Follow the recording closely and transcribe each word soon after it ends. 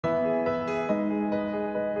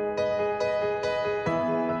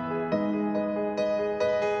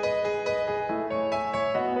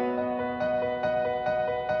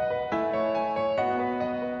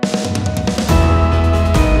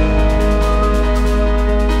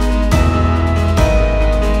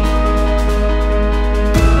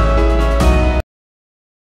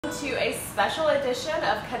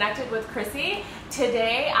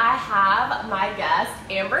Today I have my guest,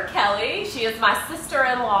 Amber Kelley. She is my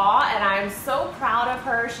sister-in-law, and I'm so proud of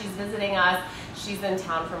her. She's visiting us. She's in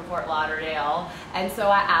town from Fort Lauderdale, and so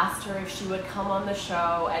I asked her if she would come on the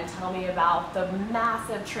show and tell me about the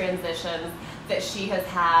massive transitions that she has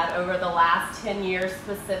had over the last 10 years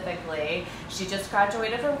specifically. She just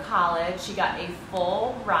graduated from college. She got a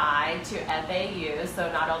full ride to FAU,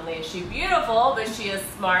 so not only is she beautiful, but she is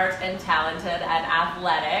smart and talented and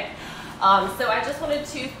athletic. So I just wanted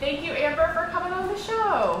to thank you, Amber, for coming on the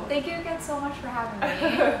show. Thank you again so much for having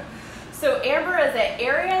me. So Amber is an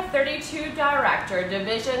Area 32 Director,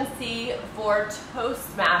 Division C for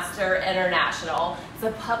Toastmaster International. It's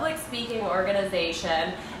a public speaking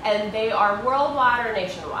organization, and they are worldwide or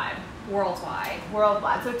nationwide? Worldwide.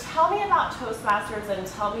 Worldwide. So tell me about Toastmasters and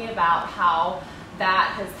tell me about how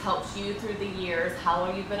that has helped you through the years, how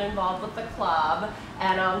long you've been involved with the club,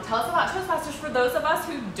 and tell us about Toastmasters for those of us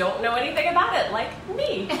who don't know anything about it, like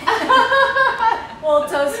me. Well,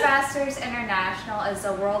 Toastmasters International is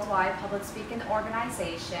a worldwide public speaking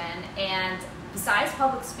organization, and besides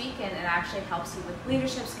public speaking, it actually helps you with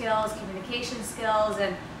leadership skills, communication skills,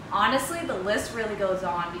 and honestly, the list really goes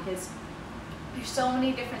on because there's so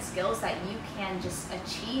many different skills that you can just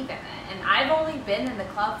achieve in it. And I've only been in the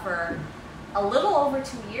club for a little over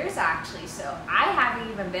 2 years actually, so I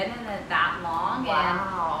haven't even been in it that long.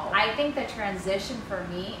 Wow. And I think the transition for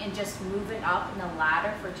me and just moving up in the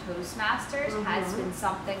ladder for Toastmasters has been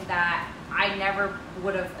something that I never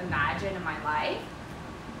would have imagined in my life.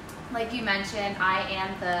 Like you mentioned, I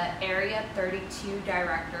am the Area 32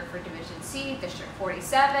 Director for Division C, District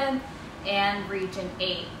 47, and Region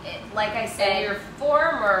 8. Like I said, and you're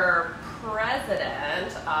former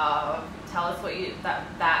president of, tell us what you, that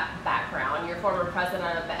background, you're former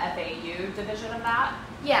president of the FAU division of that?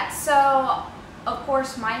 Yeah, so of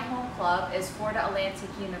course my home club is Florida Atlantic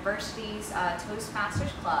University's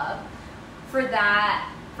Toastmasters Club. For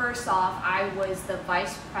that, first off, I was the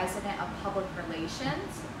Vice President of Public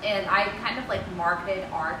Relations, and I kind of like marketed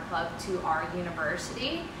our club to our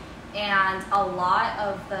university. And a lot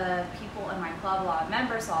of the people in my club, a lot of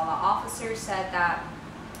members, a lot of officers said that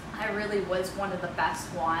I really was one of the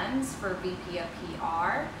best ones for VP of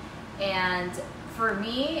PR. And for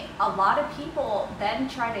me, a lot of people then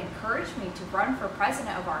tried to encourage me to run for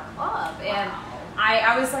president of our club. And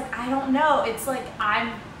I was like, I don't know. It's like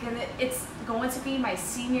it's going to be my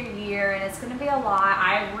senior year and it's going to be a lot.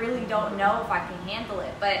 I really don't know if I can handle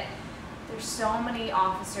it. But there's so many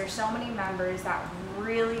officers, so many members that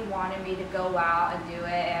really wanted me to go out and do it.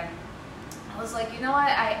 And I was like, you know what,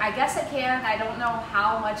 I guess I can. I don't know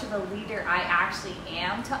how much of a leader I actually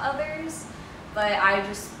am to others, but I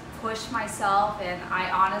just pushed myself and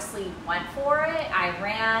I honestly went for it. I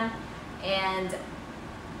ran and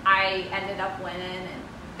I ended up winning. And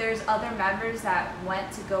there's other members that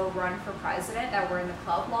went to go run for president that were in the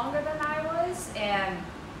club longer than I was, and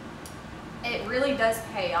it really does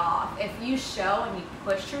pay off. If you show and you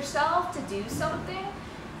push yourself to do something,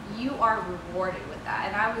 you are rewarded with that.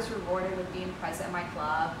 And I was rewarded with being president of my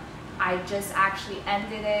club. I just actually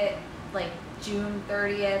ended it like June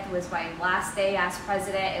 30th was my last day as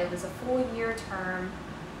president. It was a full year term.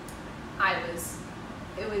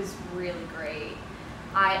 It was really great.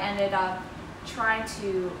 I ended up trying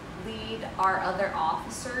to lead our other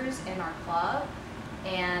officers in our club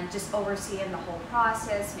and just overseeing the whole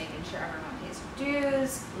process, making sure everyone pays their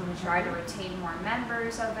dues, try to retain more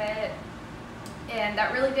members of it. And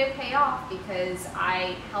that really did pay off because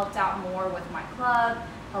I helped out more with my club,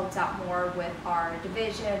 helped out more with our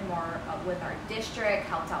division, more with our district,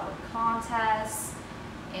 helped out with contests.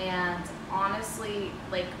 And honestly,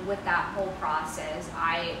 like with that whole process,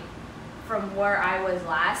 from where I was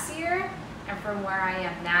last year and from where I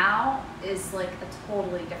am now is like a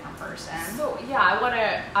totally different person. So yeah,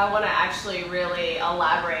 I wanna actually really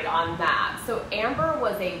elaborate on that. So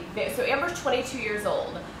Amber's 22 years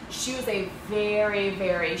old. She was a very,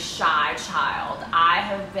 very shy child. I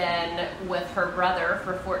have been with her brother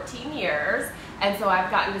for 14 years, and so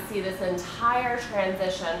I've gotten to see this entire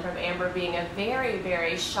transition from Amber being a very,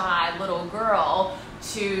 very shy little girl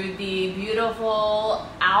to the beautiful,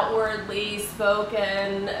 outwardly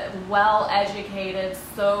spoken, well-educated,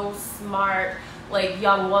 so smart, like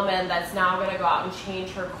young woman that's now going to go out and change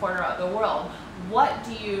her corner of the world. Who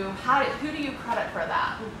do you credit for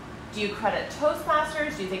that? Do you credit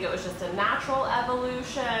Toastmasters? Do you think it was just a natural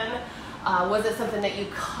evolution? Was it something that you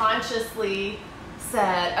consciously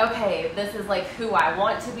said, okay, this is like who I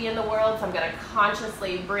want to be in the world, so I'm going to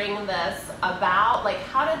consciously bring this about? Like,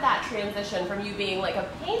 how did that transition from you being like a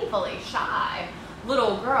painfully shy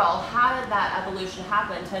little girl, how did that evolution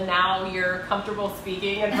happen to now you're comfortable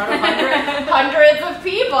speaking in front of hundreds of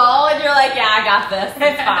people and you're like, yeah, I got this,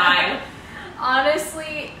 it's fine.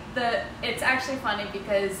 Honestly, it's actually funny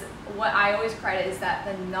because what I always credit is that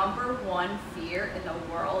the number one fear in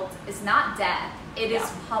the world is not death, it is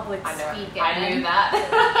public speaking. I knew that.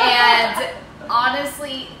 And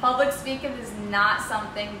honestly, public speaking is not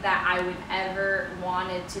something that I would ever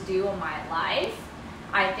wanted to do in my life.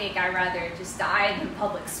 I think I'd rather just die than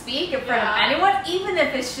public speak in front of anyone, even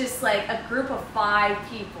if it's just like a group of 5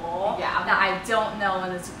 people that I don't know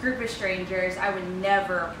and it's a group of strangers. I would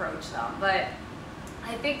never approach them. But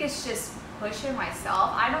I think it's just pushing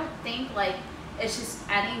myself. I don't think like it's just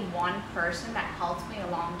any one person that helped me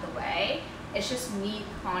along the way. It's just me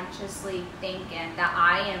consciously thinking that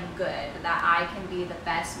I am good, that I can be the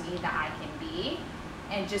best me that I can be,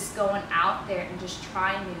 and just going out there and just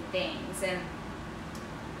trying new things. And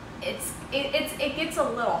it gets a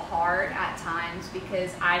little hard at times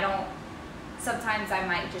because sometimes I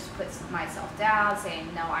might just put myself down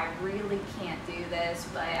saying, no, I really can't do this,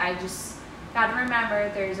 but I just got to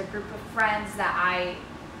remember there's a group of friends that I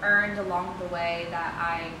earned along the way that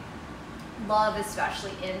I love,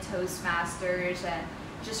 especially in Toastmasters, and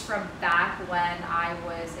just from back when I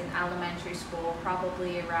was in elementary school,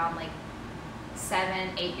 probably around like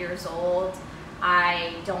 7, 8 years old.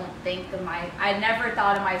 I never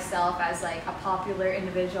thought of myself as like a popular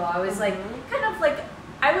individual. I was like kind of like,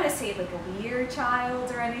 I wouldn't say like a weird child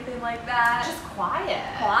or anything like that. Just quiet.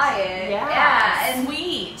 Yeah. And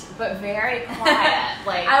sweet, but very quiet.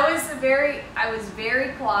 Like I was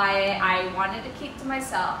very quiet. I wanted to keep to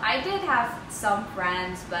myself. I did have some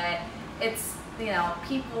friends, but it's,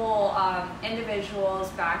 people, individuals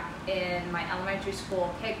back in my elementary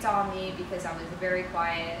school picked on me because I was a very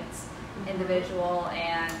quiet individual.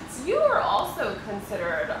 And you were also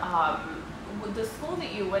considered, the school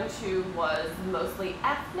that you went to was mostly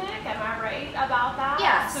ethnic, am I right about that?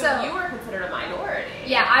 Yeah. So you were considered a minority.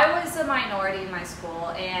 Yeah, I was a minority in my school,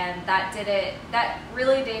 and that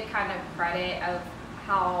really did kind of credit of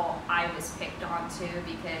how I was picked on too,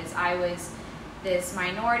 because I was this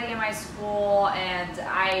minority in my school, and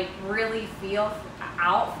I really feel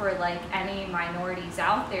out for like any minorities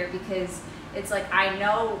out there, because it's like I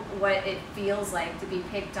know what it feels like to be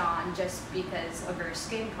picked on just because of your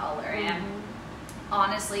skin color. And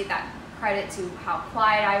honestly, that credit to how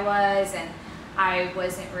quiet I was, and I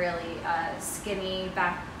wasn't really skinny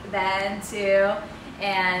back then too.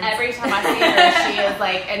 And every time I see her, she is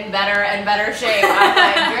like in better and better shape. I'm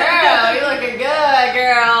like, girl, you're looking good,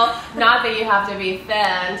 girl. Not that you have to be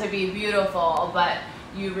thin to be beautiful, but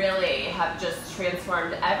you really have just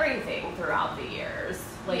transformed everything throughout the years.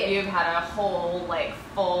 Like you've had a whole, like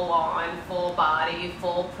full on, full body,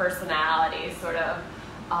 full personality, sort of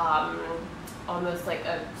almost like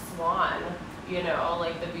a swan,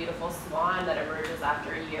 like the beautiful swan that emerges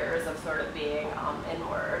after years of sort of being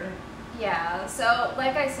inward. Yeah, so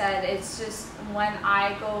like I said, it's just when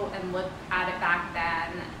I go and look at it back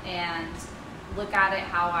then and look at it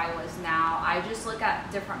how I was now, I just look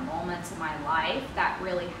at different moments in my life that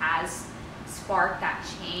really has sparked that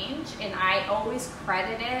change, and I always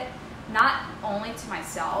credit it not only to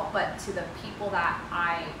myself but to the people that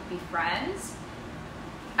I befriend.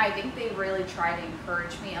 I think they really try to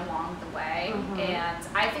encourage me along the way, and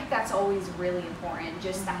I think that's always really important,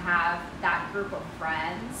 just to have that group of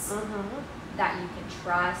friends that you can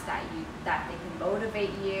trust, that they can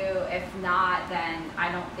motivate you. If not, then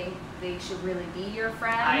I don't think they should really be your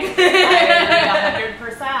friend. I agree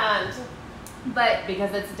 100%. But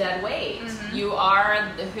because it's dead weight. You are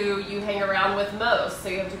who you hang around with most, so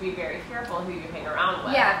you have to be very careful who you hang around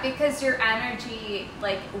with. Yeah, because your energy,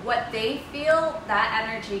 like what they feel, that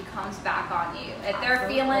energy comes back on you. If they're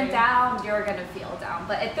feeling down, you're going to feel down.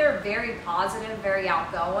 But if they're very positive, very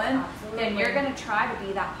outgoing, then you're going to try to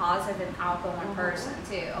be that positive and outgoing person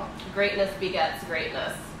too. Greatness begets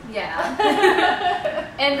greatness. Yeah.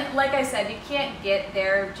 And like I said, you can't get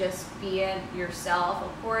there just being yourself.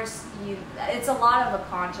 Of course, it's a lot of a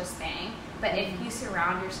conscious thing, but if you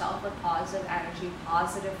surround yourself with positive energy,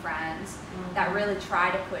 positive friends that really try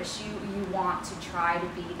to push you, you want to try to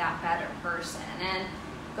be that better person. And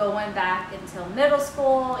going back until middle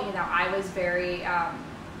school, I was very,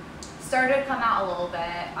 started to come out a little bit.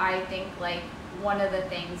 I think like one of the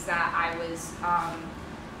things that I was,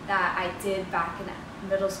 that I did back in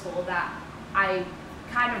middle school that I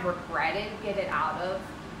kind of regretted getting out of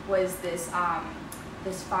was this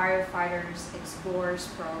this Firefighters Explorers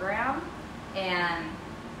program, and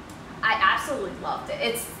I absolutely loved it.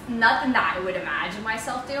 It's nothing that I would imagine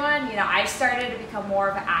myself doing. I started to become more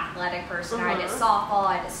of an athletic person. I did softball,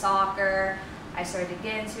 I did soccer, I started to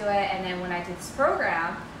get into it, and then when I did this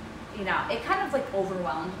program, you know, it kind of like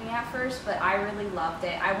overwhelmed me at first, but I really loved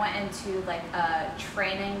it. I went into like a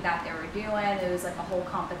training that they were doing. It was like a whole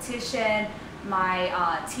competition. My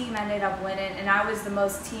team ended up winning, and I was the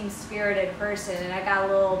most team-spirited person, and I got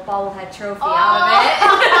a little bobblehead trophy out of it.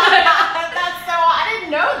 That's so, I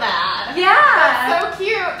didn't know that. Yeah. That's so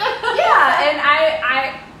cute. Yeah, and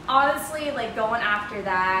I honestly, like, going after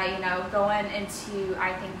that, you know, going into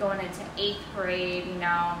 8th grade, you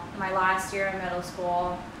know, my last year in middle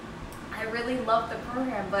school, I really loved the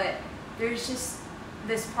program, but there's just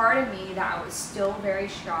this part of me that was still very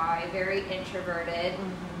shy, very introverted.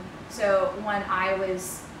 Mm-hmm. So when I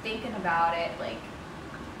was thinking about it, like,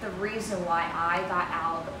 the reason why I got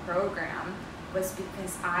out of the program was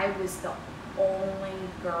because I was the only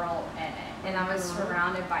girl in it. And I was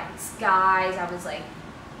surrounded by these guys. I was like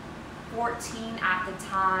 14 at the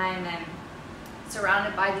time and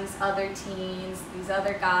surrounded by these other teens, these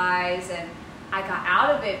other guys. And I got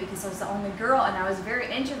out of it because I was the only girl and I was very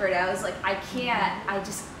introverted. I was like, I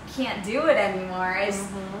just can't do it anymore.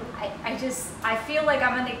 I feel like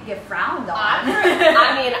I'm gonna get frowned on.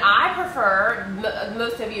 I prefer,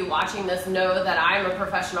 most of you watching this know that I'm a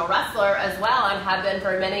professional wrestler as well and have been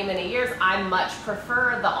for many, many years. I much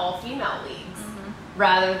prefer the all-female leagues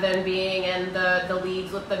rather than being in the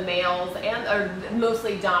leagues with the males or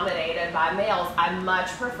mostly dominated by males. I much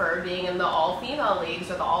prefer being in the all-female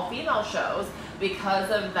leagues or the all-female shows because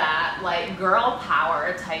of that, like, girl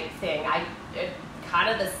power type thing. Kind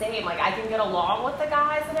of the same. Like, I can get along with the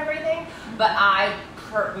guys and everything, but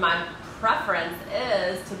my preference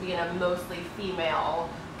is to be in a mostly female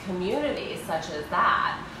community such as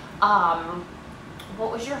that. What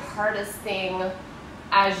was your hardest thing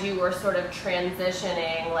as you were sort of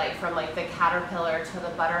transitioning, like, from like the caterpillar to the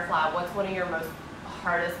butterfly? What's one of your most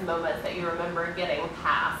hardest moments that you remember getting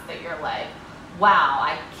past that you're like, wow,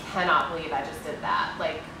 I cannot believe I just did that?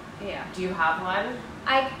 Like, yeah. Do you have one?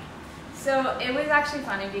 So it was actually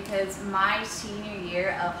funny because my senior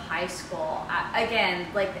year of high school,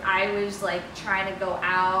 I was like trying to go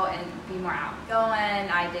out and be more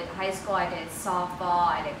outgoing. I did high school, I did softball,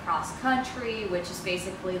 I did cross country, which is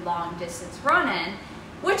basically long distance running,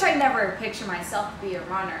 which I never pictured myself to be a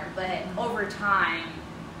runner, but over time,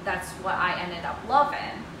 that's what I ended up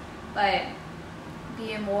loving. But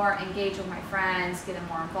being more engaged with my friends, getting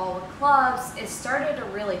more involved with clubs, it started to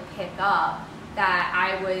really pick up that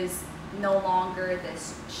I was no longer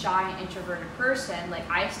this shy introverted person. Like,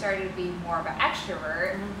 I started to be more of an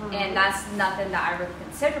extrovert, and that's nothing that I really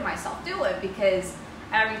consider myself doing, because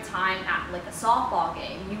every time at like a softball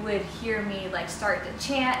game, you would hear me like start to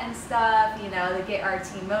chant and stuff, you know, to get our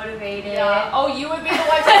team motivated. Yeah. Oh, you would be the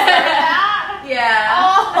one to start that? Yeah.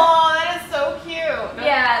 Oh, that is so cute.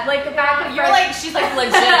 Yeah, like the back and you're like, she's like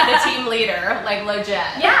legit the team leader, like legit.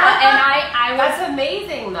 Yeah, and I was. That's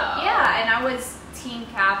amazing though. Yeah, and I was team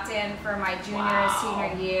captain for my junior and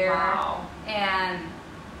senior year. Wow. And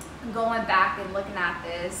going back and looking at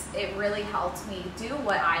this, it really helped me do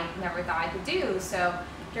what I never thought I could do. So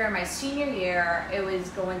during my senior year, it was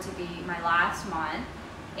going to be my last month,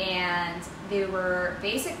 and they were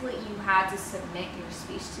basically, you had to submit your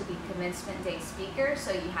speech to the commencement day speaker.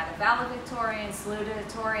 So you had a valedictorian,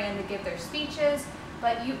 salutatorian to give their speeches,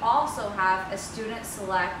 but you also have a student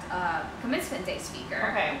select commencement day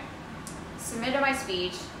speaker. Okay. Submitted my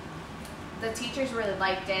speech. The teachers really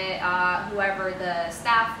liked it, whoever the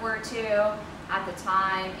staff were too at the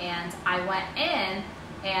time, and I went in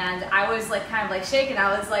and I was like kind of like shaking.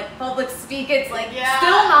 I was like, public speaking's like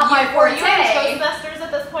still not my forte. Were you in Toastmasters at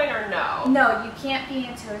this point or no? No, you can't be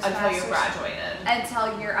in Toastmasters until you graduated.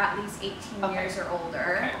 Until you're at least 18 years or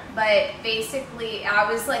older. Okay. But basically,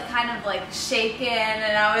 I was like kind of like shaken,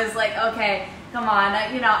 and I was like, okay, come on,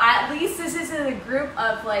 you know, at least this isn't a group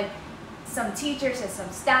of like some teachers and some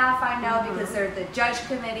staff I know, because they're the judge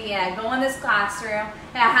committee, and I go in this classroom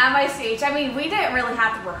and I have my speech. I mean, we didn't really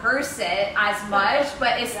have to rehearse it as much,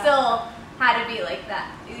 but it still had to be like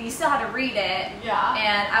that. You still had to read it. Yeah.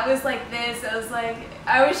 And I was like this,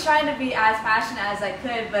 I was trying to be as passionate as I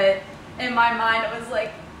could, but in my mind it was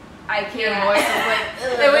like, I can't. Your voice was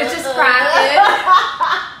like, it was just cracking.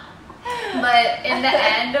 But in the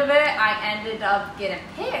end of it, I ended up getting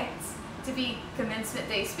picked to be commencement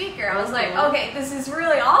day speaker. I was like, okay, this is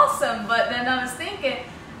really awesome. But then I was thinking,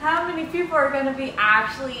 how many people are going to be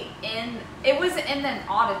actually in, it wasn't in an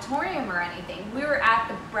auditorium or anything. We were at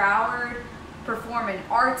the Broward Performing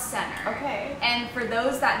Arts Center. Okay. And for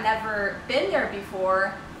those that never been there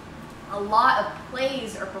before, a lot of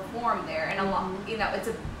plays are performed there, and a lot, you know, it's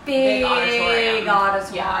a big auditorium.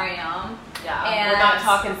 Yeah. Yeah, and we're not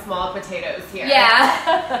talking small potatoes here.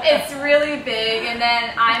 Yeah, it's really big. And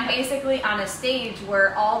then I'm basically on a stage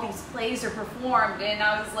where all these plays are performed, and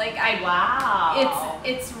I was like, wow.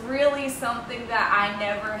 It's really something that I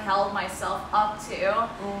never held myself up to.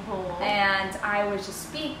 Mm-hmm. And I was just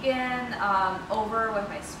speaking over with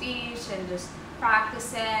my speech and just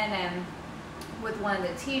practicing, and with one of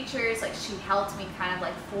the teachers, like she helped me kind of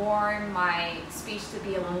like form my speech to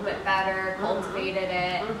be a little bit better, cultivated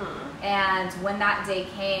it. And when that day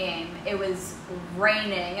came, it was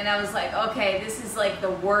raining, and I was like, okay, this is like the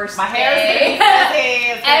worst my day. hair's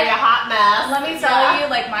frizzy. It's gonna be a hot mess. Let me tell you,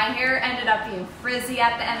 like my hair ended up being frizzy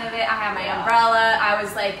at the end of it. I had my umbrella. I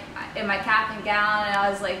was like in my cap and gown, and I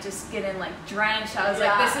was like just getting like drenched. I was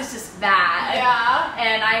like, this is just bad. Yeah.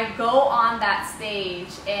 And I go on that stage,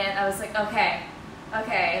 and I was like, okay,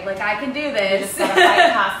 like I can do this. You just gotta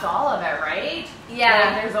fight past all of it, right? Yeah.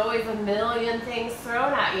 Like, there's always a million things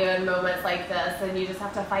thrown at you in moments like this, and you just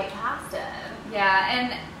have to fight past it. Yeah,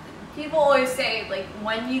 and people always say, like,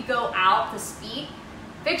 when you go out to speak,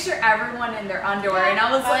 picture everyone in their underwear. And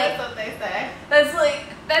I was like, that's what they say.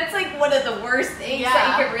 That's like one of the worst things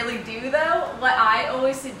that you can really do, though. What I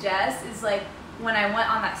always suggest is, like, when I went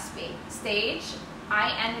on that stage,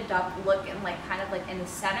 I ended up looking like kind of like in the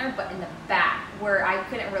center, but in the back, where I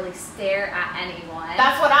couldn't really stare at anyone.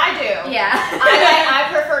 That's what I do. Yeah. I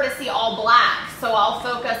prefer to see all black, so I'll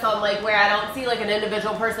focus on like where I don't see like an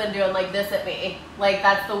individual person doing like this at me. Like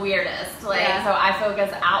that's the weirdest. Like so I focus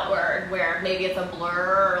outward where maybe it's a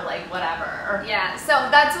blur or like whatever. Yeah. So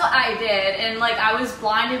that's what I did, and like I was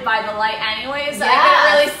blinded by the light anyway, so I couldn't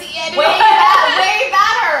really see it. Way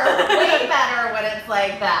better when it's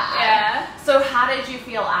like that. Yeah. So how did you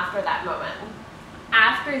feel after that moment?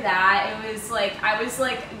 After that, it was like I was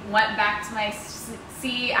like went back to my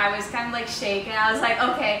seat. I was kind of like shaking. I was like,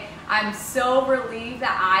 okay, I'm so relieved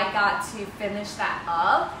that I got to finish that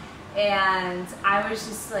up, and I was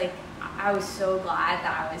just like, I was so glad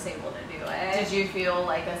that I was able to do it. Did you feel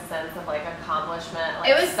like a sense of like accomplishment? Like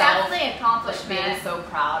it was definitely an accomplishment. Like being so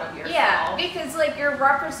proud of yourself. Yeah, because like you're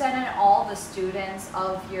representing all the students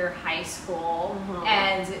of your high school,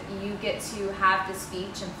 and you get to have the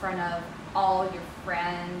speech in front of all your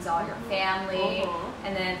friends, all your family,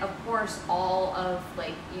 and then of course all of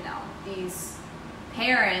like, you know, these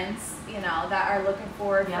parents, you know, that are looking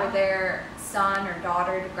forward for their son or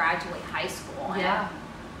daughter to graduate high school. And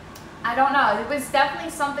I don't know, it was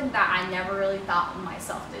definitely something that I never really thought of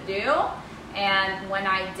myself to do, and when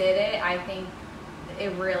I did it, I think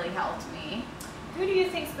it really helped me. Who do you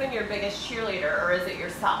think's been your biggest cheerleader, or is it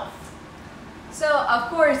yourself? So of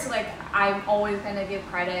course, like I'm always gonna give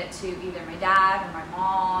credit to either my dad or my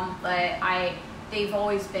mom, but they've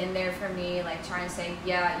always been there for me, like trying to say,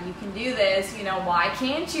 yeah, you can do this, you know, why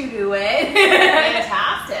can't you do it?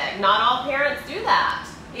 Fantastic. Not all parents do that.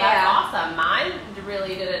 That's awesome. Mine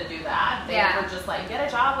really didn't do that. They were just like, get a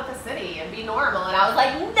job with the city and be normal. And I was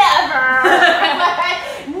like, never!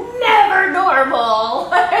 Never normal. Not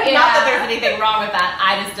that there's anything wrong with that.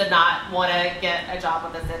 I just did not want to get a job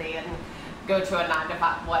with the city and go to a 9 to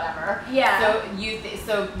 5, whatever. Yeah.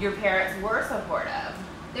 So your parents were supportive.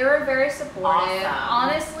 They were very supportive. Awesome.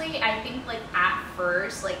 Honestly, I think like at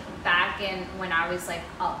first, like back in when I was like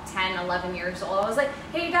 10, 11 years old, I was like,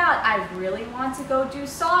 hey dad, I really want to go do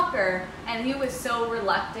soccer. And he was so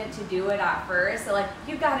reluctant to do it at first. So like,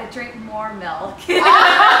 you gotta drink more milk.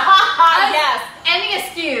 Yes. Any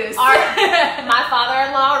excuse. My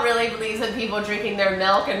father-in-law really believes in people drinking their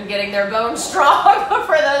milk and getting their bones strong.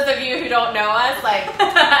 For those of you who don't know us, like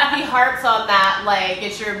he harps on that, like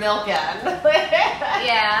it's your milk in.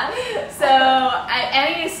 So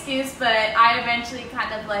any excuse, but I eventually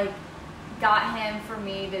kind of like got him for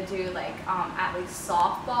me to do like at least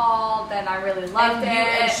softball. Then I really loved it.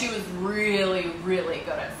 And she was really, really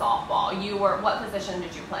good at softball. What position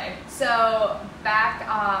did you play? So back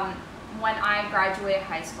when I graduated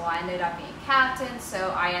high school, I ended up being captain.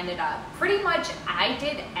 So I ended up I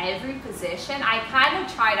did every position. I kind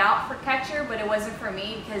of tried out for catcher, but it wasn't for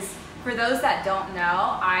me because for those that don't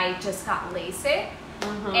know, I just got LASIK.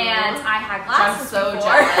 And I had glasses I'm so before.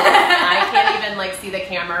 jealous. I can't even like see the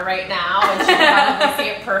camera right now, and she can probably see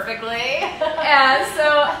it perfectly. Yeah,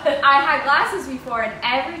 so I had glasses before, and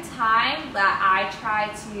every time that I try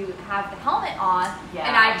to have the helmet on,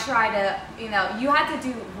 and I try to, you know, you have to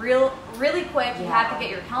do really quick. You have to get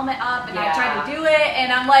your helmet up, and I tried to do it,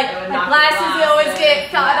 and I'm like, my glasses always get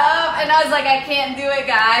caught up, and I was like, I can't do it,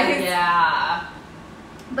 guys. Yeah.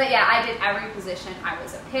 But yeah, I did every position. I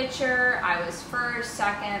was a pitcher, I was first,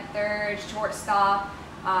 second, third, shortstop,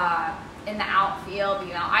 in the outfield.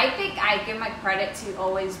 You know, I think I give my credit to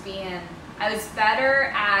always I was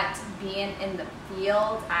better at being in the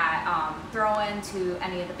field at throwing to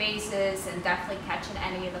any of the bases and definitely catching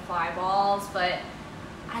any of the fly balls, but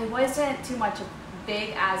I wasn't too much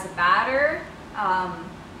big as a batter.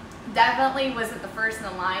 Definitely wasn't the first in the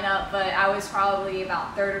lineup, but I was probably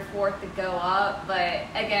about third or fourth to go up. But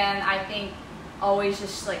again, I think always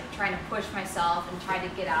just like trying to push myself and try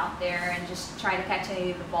to get out there and just try to catch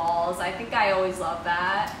any of the balls. I think I always loved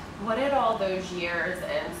that. What did all those years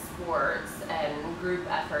in sports and group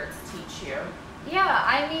efforts teach you? Yeah,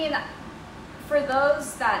 I mean, for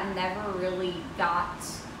those that never really got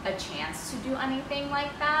a chance to do anything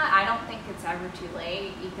like that, I don't think it's ever too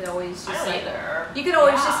late. You could always just you could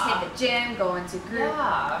always just hit the gym, go into group.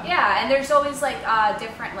 Yeah, and there's always like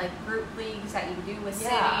different like group leagues that you do with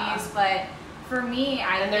cities, but for me,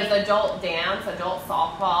 and there's adult dance, adult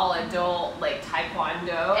softball, adult like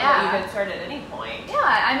taekwondo that you can start at any point. Yeah,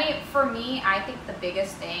 I mean, for me, I think the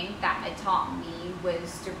biggest thing that it taught me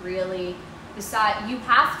was to really decide you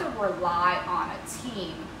have to rely on a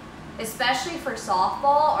team. Especially for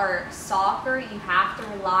softball or soccer, you have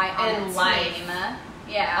to rely on a team.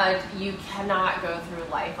 Yeah. You cannot go through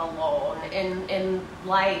life alone. In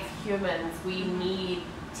life, humans, we need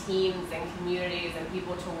teams and communities and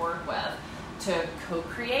people to work with, to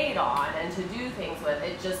co-create on and to do things with.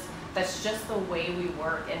 That's just the way we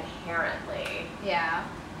work inherently. Yeah.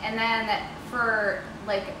 And then for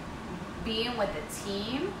like being with a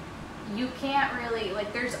team, you can't really,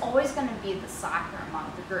 like, there's always going to be the soccer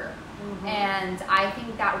among the group. Mm-hmm. And I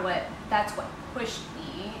think that's what pushed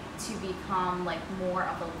me to become like more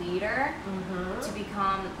of a leader, to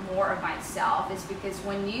become more of myself, is because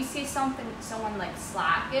when you see someone like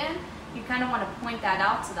slacking, you kind of want to point that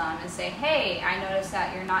out to them and say, hey, I noticed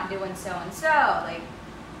that you're not doing so and so, like,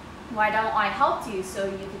 why don't I help you so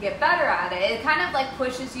you could get better at it? It kind of like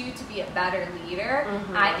pushes you to be a better leader.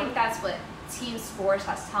 I think that's what team sports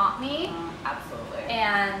has taught me. Absolutely.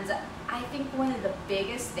 And I think one of the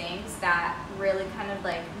biggest things that really kind of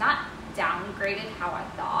like not downgraded how I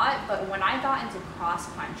thought, but when I got into cross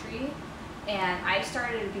country and I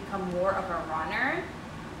started to become more of a runner,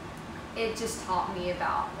 it just taught me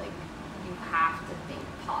about like you have to think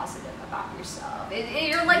positive about yourself.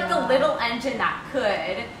 You're like the little engine that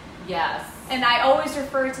could. Yes. And I always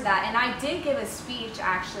refer to that. And I did give a speech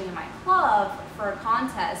actually in my club for a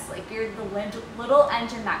contest. Like, you're the little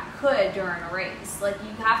engine that could during a race. Like,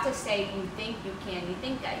 you have to say you think you can, you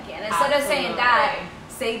think I can. Instead of saying that,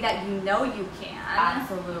 say that you know you can.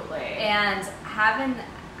 Absolutely. And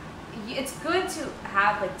it's good to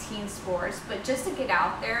have like team sports, but just to get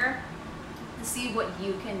out there, to see what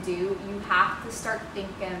you can do, you have to start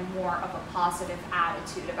thinking more of a positive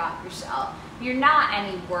attitude about yourself. You're not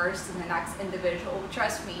any worse than the next individual.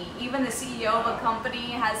 Trust me, even the CEO of a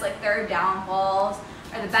company has like their downfalls,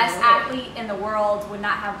 or the best athlete in the world would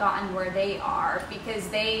not have gotten where they are because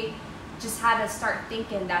they just had to start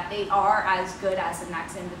thinking that they are as good as the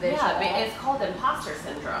next individual. Yeah, I mean, it's called imposter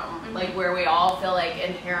syndrome, like where we all feel like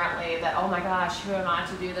inherently that, oh my gosh, who am I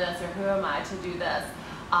to do this, or who am I to do this?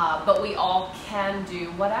 But we all can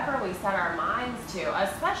do whatever we set our minds to,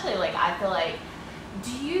 especially like I feel like,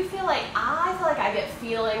 do you feel like, I feel like I get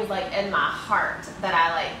feelings like in my heart that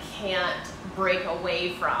I like can't break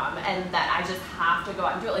away from and that I just have to go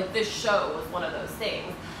out and do it. Like this show was one of those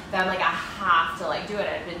things that I'm like, I have to like do it.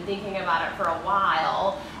 I've been thinking about it for a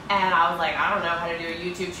while and I was like, I don't know how to do a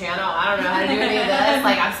YouTube channel. I don't know how to do any of this.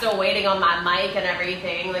 Like I'm still waiting on my mic and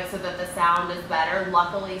everything, like so that the sound is better.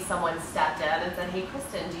 Luckily someone stepped in and said, hey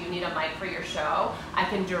Kristen, do you need a mic for your show? I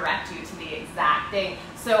can direct you to the exact thing.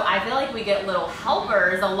 So I feel like we get little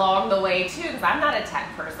helpers along the way too, because I'm not a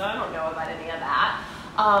tech person. I don't know about any of that.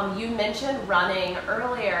 You mentioned running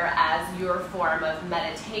earlier as your form of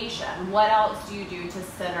meditation. What else do you do to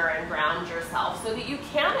center and ground yourself so that you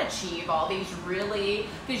can achieve all these really,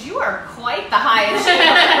 because you are quite the high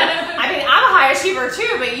achiever. I mean, I'm a high achiever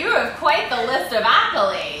too, but you have quite the list of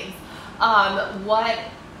accolades.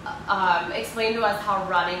 Explain to us how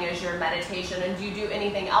running is your meditation, and do you do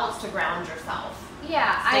anything else to ground yourself?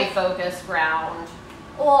 Yeah. Stay focused, ground.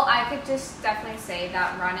 Well, I could just definitely say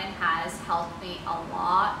that running has helped me a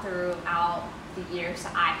lot throughout the years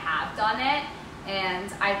that I have done it.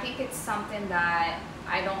 And I think it's something that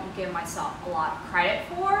I don't give myself a lot of credit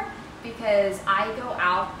for, because I go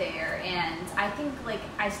out there and I think like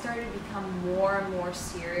I started to become more and more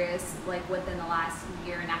serious like within the last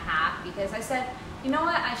year and a half, because I said, you know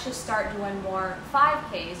what, I should start doing more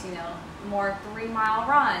 5Ks, you know, more 3-mile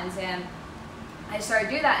runs. And I started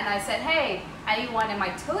to do that, and I said, hey, anyone in my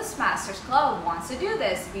Toastmasters club wants to do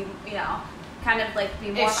this, be, you know, kind of like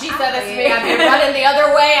be more. If she said this to me, I'd be running the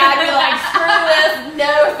other way. I'd be like, screw this,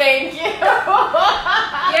 no thank you.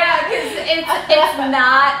 Yeah, because it's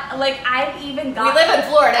not, like, I've even got... We live in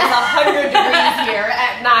Florida, it's 100 degrees here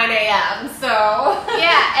at 9 a.m., so...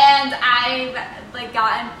 Yeah, and I've, like,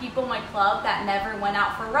 gotten people in my club that never went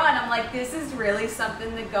out for a run. I'm like, this is really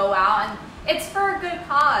something to go out, and it's for a good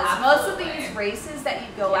cause. Absolutely. Most of these races that you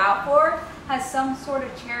go out for has some sort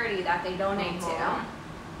of charity that they donate to.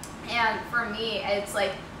 And for me, it's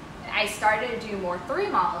like, I started to do more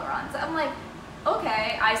 3-mile runs. I'm like,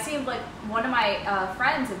 okay, I see like one of my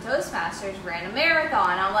friends in Toastmasters ran a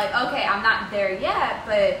marathon. I'm like, okay, I'm not there yet,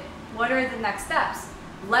 but what are the next steps?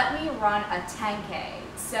 Let me run a 10K.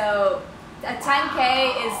 So a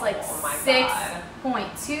 10K is like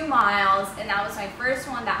 6.2 miles, and that was my first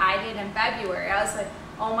one that I did in February. I was like,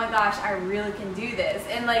 oh my gosh, I really can do this.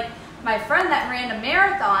 And like my friend that ran a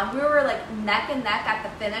marathon, we were like neck and neck at the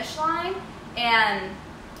finish line, and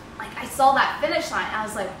like I saw that finish line, I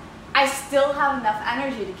was like, I still have enough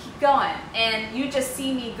energy to keep going. And you just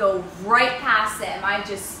see me go right past him. I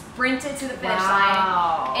just sprinted to the finish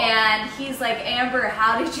line. And he's like, Amber,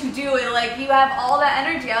 how did you do it? Like, you have all that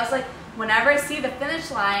energy. I was like, whenever I see the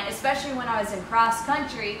finish line, especially when I was in cross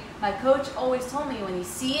country, my coach always told me, when you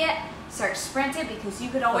see it, start sprinting, because you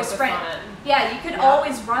could always sprint. Yeah, you could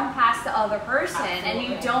always run past the other person. Absolutely.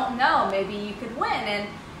 And you don't know, maybe you could win. And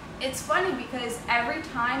it's funny because every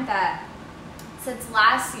time that, since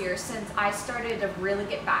last year, since I started to really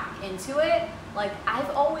get back into it, like I've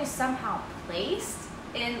always somehow placed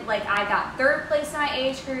in, like I got 3rd place in my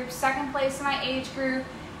age group, 2nd place in my age group,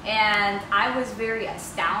 and I was very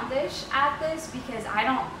astounded at this because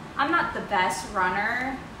I'm not the best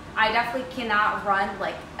runner. I definitely cannot run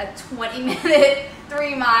like a 20-minute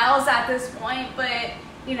 3 miles at this point, but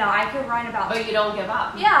you know, I could run about... But you don't give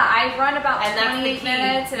up. Yeah, I run about 28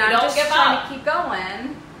 minutes, and I'm just trying to keep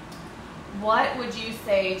going. What would you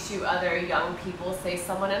say to other young people, say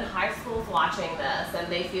someone in high school is watching this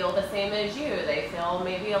and they feel the same as you, they feel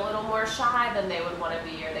maybe a little more shy than they would want to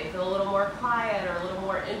be, or they feel a little more quiet or a little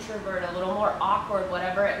more introvert, a little more awkward,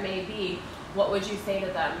 whatever it may be, what would you say to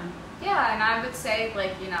them? Yeah, and I would say,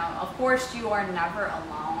 like, you know, of course you are never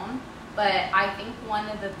alone, but I think one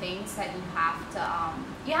of the things that you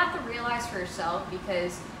have to realize for yourself,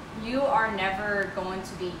 because you are never going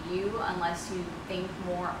to be you unless you think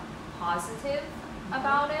more positive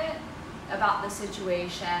about it, about the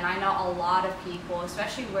situation. I know a lot of people,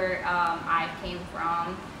 especially where I came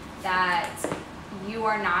from, that you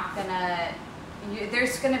are not gonna,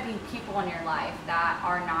 there's gonna be people in your life that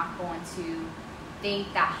are not going to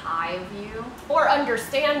think that high of you. Or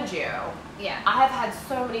understand you. Yeah. I have had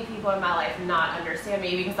so many people in my life not understand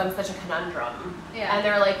me because I'm such a conundrum. Yeah. And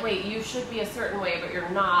they're like, wait, you should be a certain way, but you're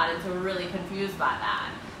not, and so we're really confused by that.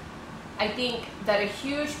 I think that a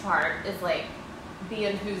huge part is like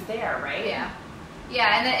being who's there, right? Yeah.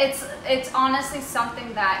 Yeah, and it's honestly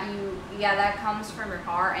something that that comes from your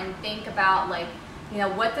heart, and think about, like, you know,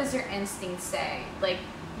 what does your instinct say? Like,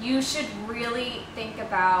 you should really think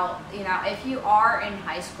about, you know, if you are in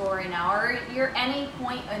high school right now, or you're any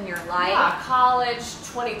point in your life. Yeah, college,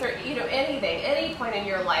 20, 30, you know, anything, any point in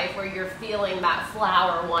your life where you're feeling that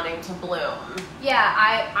flower wanting to bloom. Yeah,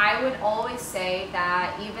 I would always say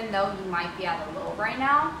that even though you might be at a low right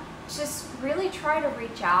now, just really try to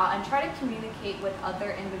reach out and try to communicate with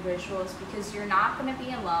other individuals, because you're not going to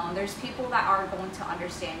be alone. There's people that are going to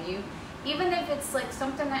understand you. Even if it's like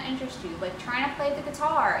something that interests you, like trying to play the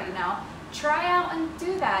guitar, you know, try out and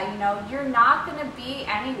do that. You know, you're not going to be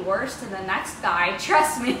any worse than the next guy,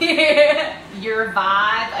 trust me. Your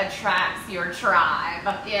vibe attracts your tribe.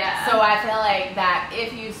 Yeah. So I feel like that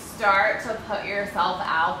if you start to put yourself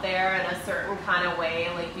out there in a certain kind of way,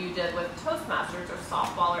 like you did with Toastmasters or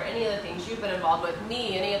softball or any of the things you've been involved with,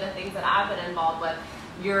 me, any of the things that I've been involved with,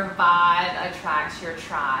 your vibe attracts your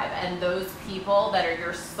tribe, and those people that are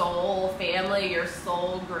your soul family, your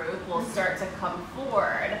soul group, will start to come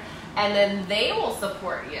forward, and then they will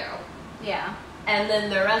support you. Yeah. And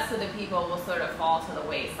then the rest of the people will sort of fall to the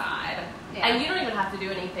wayside. Yeah. And you don't even have to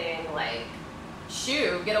do anything like,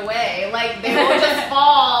 shoo, get away. Like, they will just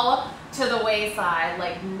fall to the wayside,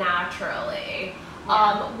 like, naturally.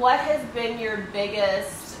 Yeah. What has been your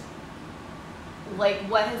biggest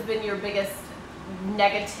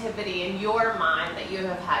negativity in your mind that you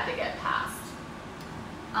have had to get past?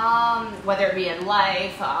 Whether it be in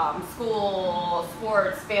life, school,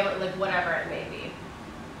 sports, family, like whatever it may be.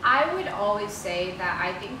 I would always say that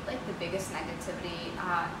I think like the biggest negativity,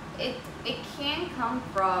 it can come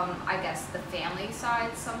from, I guess, the family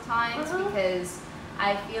side sometimes, because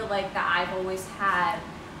I feel like that I've always had,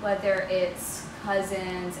 whether it's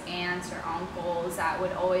cousins, aunts, or uncles that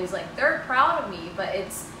would always, like, they're proud of me, but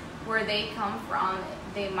it's where they come from,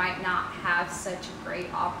 they might not have such a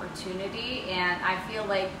great opportunity, and I feel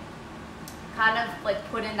like kind of like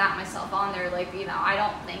putting that myself on there, like, you know, I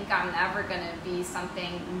don't think I'm ever gonna be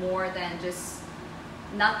something more than just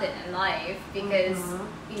nothing in life, because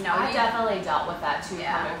you know, I definitely dealt with that too,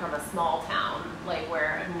 Yeah. coming from a small town, like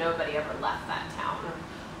where nobody ever left that town.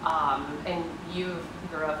 And you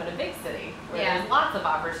grew up in a big city where Yeah. there's lots of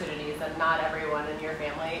opportunities, and not everyone in your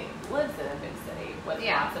family lives in a big city with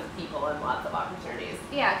Yeah. lots of people and lots of opportunities.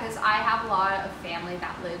 Yeah, because I have a lot of family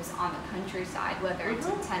that lives on the countryside, whether it's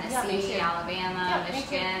in Yeah, me Tennessee, too. Alabama, Yeah, me too.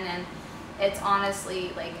 Michigan, and it's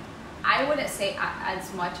honestly like, I wouldn't say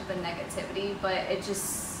as much of a negativity, but it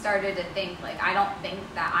just started to think like, I don't think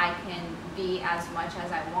that I can be as much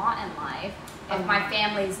as I want in life if my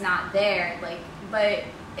family's not there. Like, but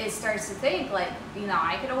it starts to think like, you know,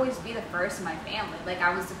 I could always be the first in my family. Like,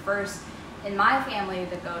 I was the first in my family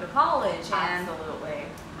to go to college, and Absolutely.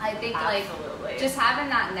 I think Absolutely. like just having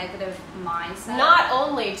that negative mindset. Not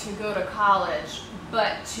only to go to college,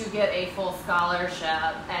 but to get a full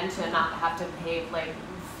scholarship and to not have to pay like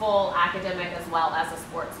full academic as well as a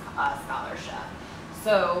sports scholarship.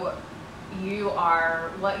 So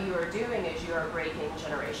what you are doing is you are breaking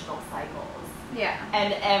generational cycles. Yeah.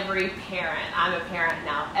 And every parent, I'm a parent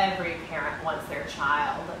now, every parent wants their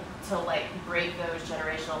child to like break those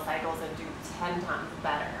generational cycles and do 10 times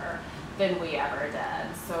better than we ever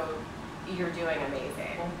did. So you're doing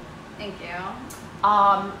amazing. Thank you.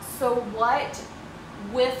 So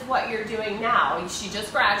with what you're doing now, she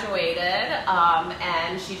just graduated,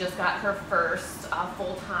 and she just got her first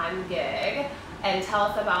full-time gig. And tell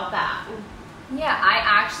us about that. Yeah, I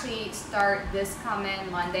actually start this coming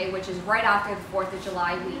Monday, which is right after the 4th of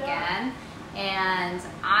July weekend, and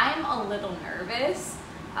I'm a little nervous.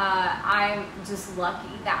 I'm just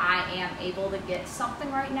lucky that I am able to get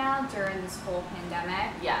something right now during this whole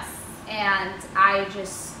pandemic. Yes. And I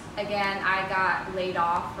got laid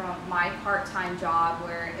off from my part-time job,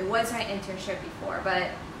 where it was my internship before, but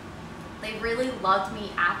they really loved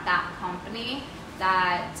me at that company,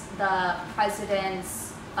 that the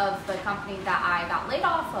presidents of the company that I got laid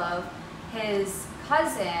off of, his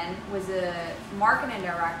cousin was a marketing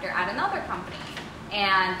director at another company.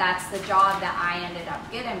 And that's the job that I ended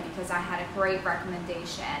up getting because I had a great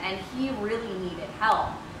recommendation, and he really needed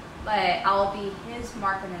help. But I'll be his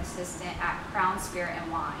marketing assistant at Crown Spirit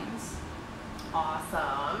and Wines.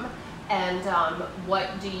 Awesome. And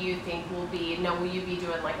what do you think will you be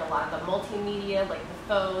doing like a lot of the multimedia, like the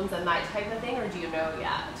phones and that type of thing, or do you know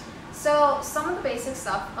yet? So some of the basic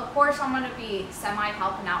stuff, of course, I'm going to be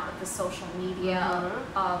helping out with the social media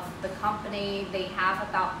of the company. They have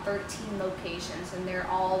about 13 locations, and they're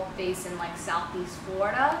all based in like Southeast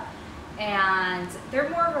Florida. And they're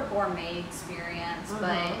more of a gourmet experience,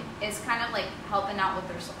 but it's kind of like helping out with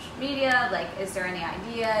their social media. Like, is there any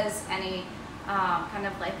ideas, any kind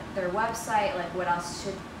of like their website, like what else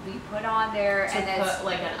should we put on there? To and put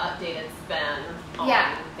like an updated spin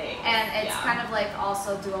on things. And it's kind of like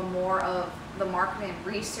also doing more of the marketing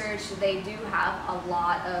research. They do have a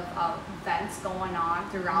lot of events going on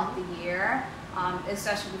throughout the year,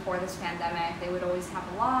 especially before this pandemic. They would always have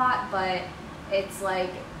a lot, but it's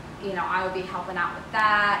like, you know, I would be helping out with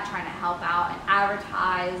that, trying to help out and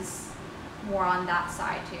advertise more on that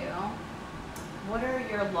side too. What are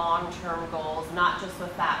your long-term goals, not just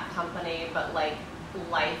with that company, but like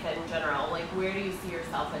life in general? Like, where do you see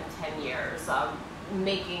yourself in 10 years?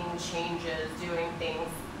 Making changes, doing things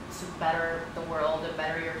to better the world and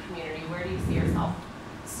better your community. Where do you see yourself?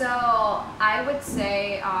 So I would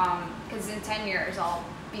say, because in 10 years I'll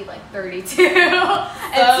be like 32.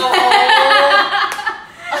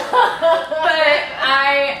 But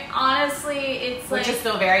I honestly, it's Which is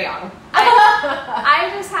still very young. I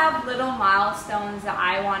just have little milestones that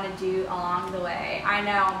I want to do along the way. I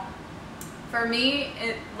know for me,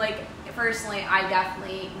 personally, I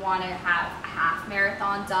definitely want to have a half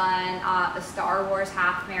marathon done, a Star Wars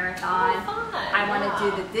half marathon. Oh, fun. I want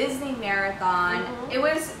to do the Disney marathon. It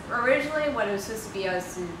was originally what it was supposed to be. I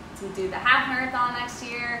was to do the half marathon next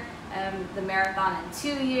year, the marathon in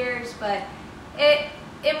 2 years, but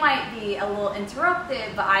it might be a little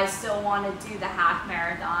interrupted, but I still want to do the half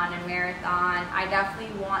marathon and marathon. I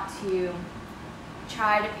definitely want to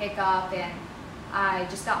try to pick up, and I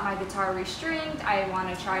just got my guitar restringed. I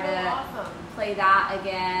want to try to play that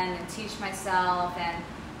again and teach myself. And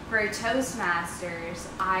for Toastmasters,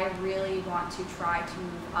 I really want to try to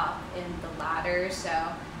move up in the ladder. So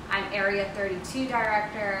I'm Area 32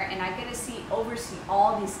 director, and I get to oversee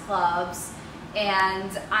all these clubs.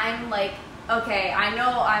 And I'm like okay, I know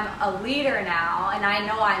I'm a leader now, and I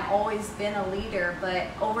know I've always been a leader, but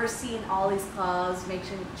overseeing all these clubs,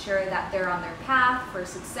 making sure that they're on their path for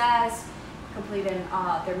success, completing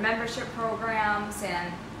their membership programs,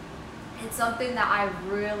 and it's something that I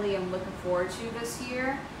really am looking forward to this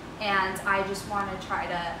year. And I just want to try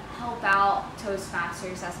to help out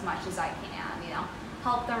Toastmasters as much as I can, you know,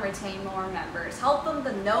 help them retain more members, help them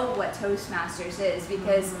to know what Toastmasters is,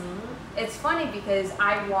 because it's funny because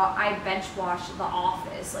I bench watched The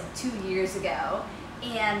Office like 2 years ago,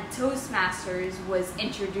 and Toastmasters was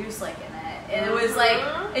introduced like in it, and it was like,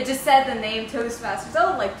 it just said the name Toastmasters,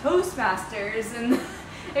 oh, like Toastmasters, and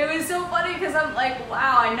it was so funny because I'm like,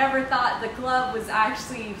 wow, I never thought the club was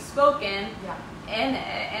actually spoken in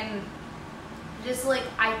it. And just like,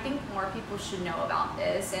 I think more people should know about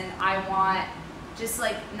this, and I want just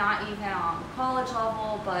like, not even on college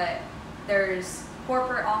level, but there's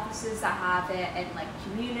corporate offices that have it, and like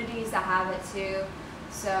communities that have it too.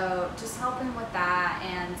 So just helping with that.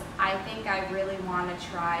 And I think I really want to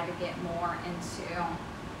try to get more into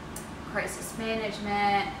crisis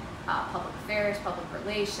management, public affairs, public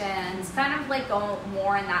relations, kind of like go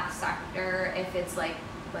more in that sector if it's like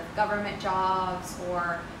with government jobs,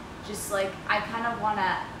 or just like I kind of want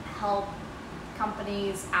to help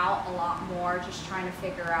companies out a lot more, just trying to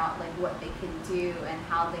figure out like what they can do and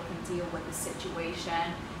how they can deal with the situation,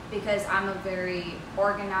 because I'm a very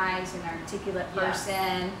organized and articulate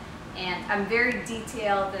person, and I'm very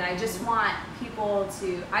detailed, and I just want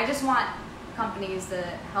I just want companies to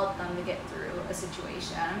help them to get through a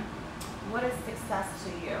situation. What is success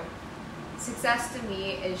to you? Success to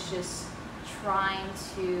me is just trying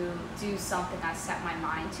to do something I set my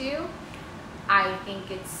mind to. I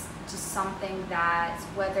think it's just something that,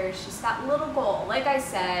 whether it's just that little goal, like I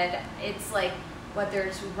said, it's like whether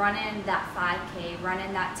it's running that 5K,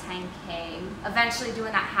 running that 10K, eventually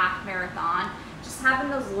doing that half marathon, just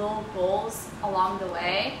having those little goals along the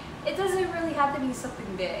way. It doesn't really have to be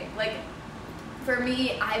something big. Like for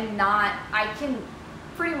me, I can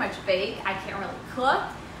pretty much bake, I can't really cook,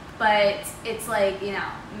 but it's like, you know,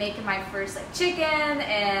 making my first like chicken,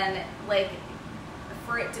 and like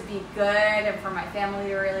for it to be good and for my family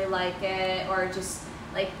to really like it, or just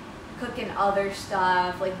like cooking other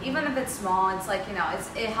stuff, like even if it's small, it's like, you know,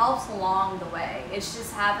 it helps along the way. It's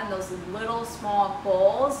just having those little small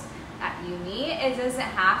goals that you need. It doesn't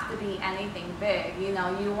have to be anything big. You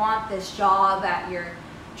know, you want this job at your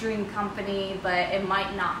dream company, but it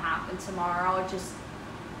might not happen tomorrow. Just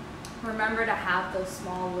remember to have those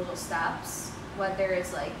small little steps, whether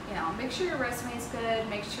it's like, you know, make sure your resume is good,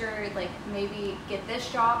 make sure like maybe get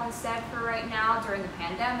this job instead for right now during the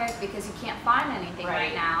pandemic, because you can't find anything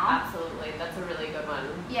right now. Absolutely, that's a really good one.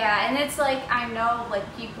 Yeah, and it's like, I know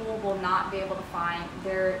like people will not be able to find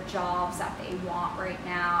their jobs that they want right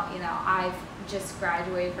now. You know, I've just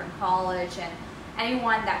graduated from college, and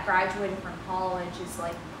anyone that graduated from college is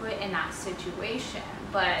like put in that situation.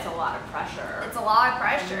 But it's a lot of pressure. It's a lot of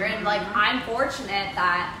pressure, and like I'm fortunate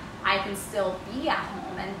that I can still be at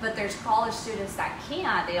home, but there's college students that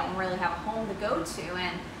can't. They don't really have a home to go to,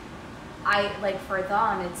 and I like for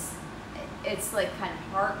them it's like kind of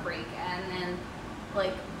heartbreaking, and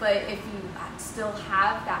like, but if you still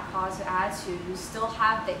have that positive attitude, you still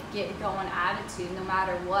have the get going attitude, no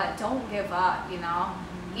matter what, don't give up, you know.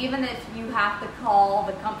 Even if you have to call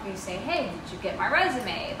the company and say, hey, did you get my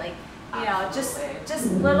resume? Like, you know,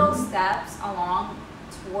 just little steps along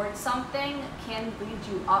towards something can lead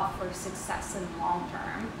you up for success in the long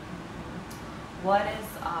term.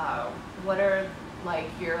 What are like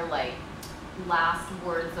your like last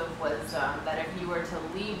words of wisdom that if you were to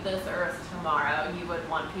leave this earth tomorrow, you would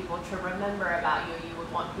want people to remember about you, you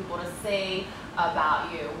would want people to say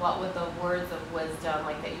about you? What would the words of wisdom,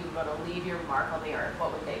 like that you would want to leave your mark on the earth,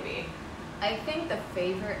 what would they be? I think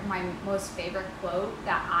my most favorite quote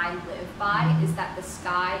that I live by is that the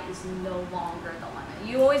sky is no longer the limit.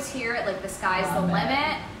 You always hear it like the sky's the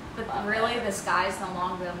limit, but really the sky's no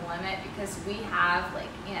longer the limit, because we have, like,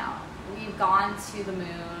 you know, we've gone to the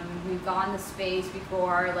moon, we've gone to space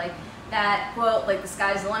before. Like that quote, like the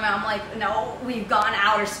sky's the limit, I'm like, no, we've gone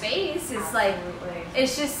outer space. It's like,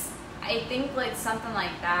 it's just, I think like something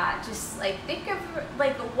like that. Just like think of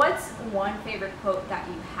like what's one favorite quote that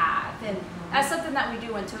you have, and that's something that we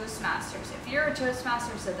do in Toastmasters. If you're a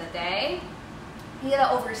Toastmasters of the day, you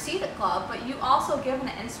gotta oversee the club, but you also give an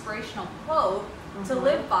inspirational quote to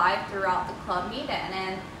live by throughout the club meeting,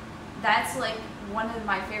 and that's like one of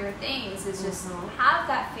my favorite things is just have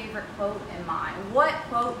that favorite quote in mind. What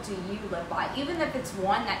quote do you live by, even if it's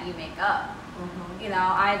one that you make up? You know,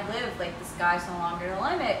 I live like the sky's no longer the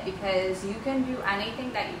limit, because you can do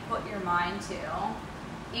anything that you put your mind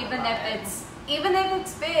to. Even if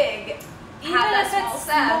it's big, Even have that if small it's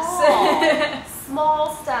steps.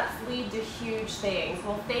 small steps lead to huge things.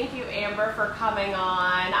 Well, thank you, Amber, for coming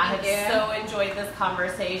on. I Thank you. have so enjoyed this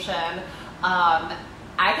conversation.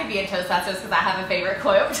 I could be a Toastmaster because I have a favorite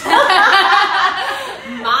quote.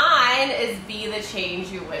 Mine is be the change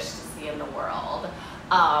you wish to see in the world.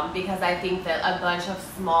 Because I think that a bunch of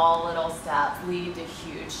small little steps lead to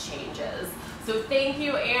huge changes. So thank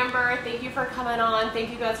you, Amber. Thank you for coming on.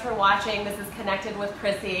 Thank you guys for watching. This is Connected with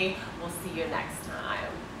Krissy. We'll see you next time.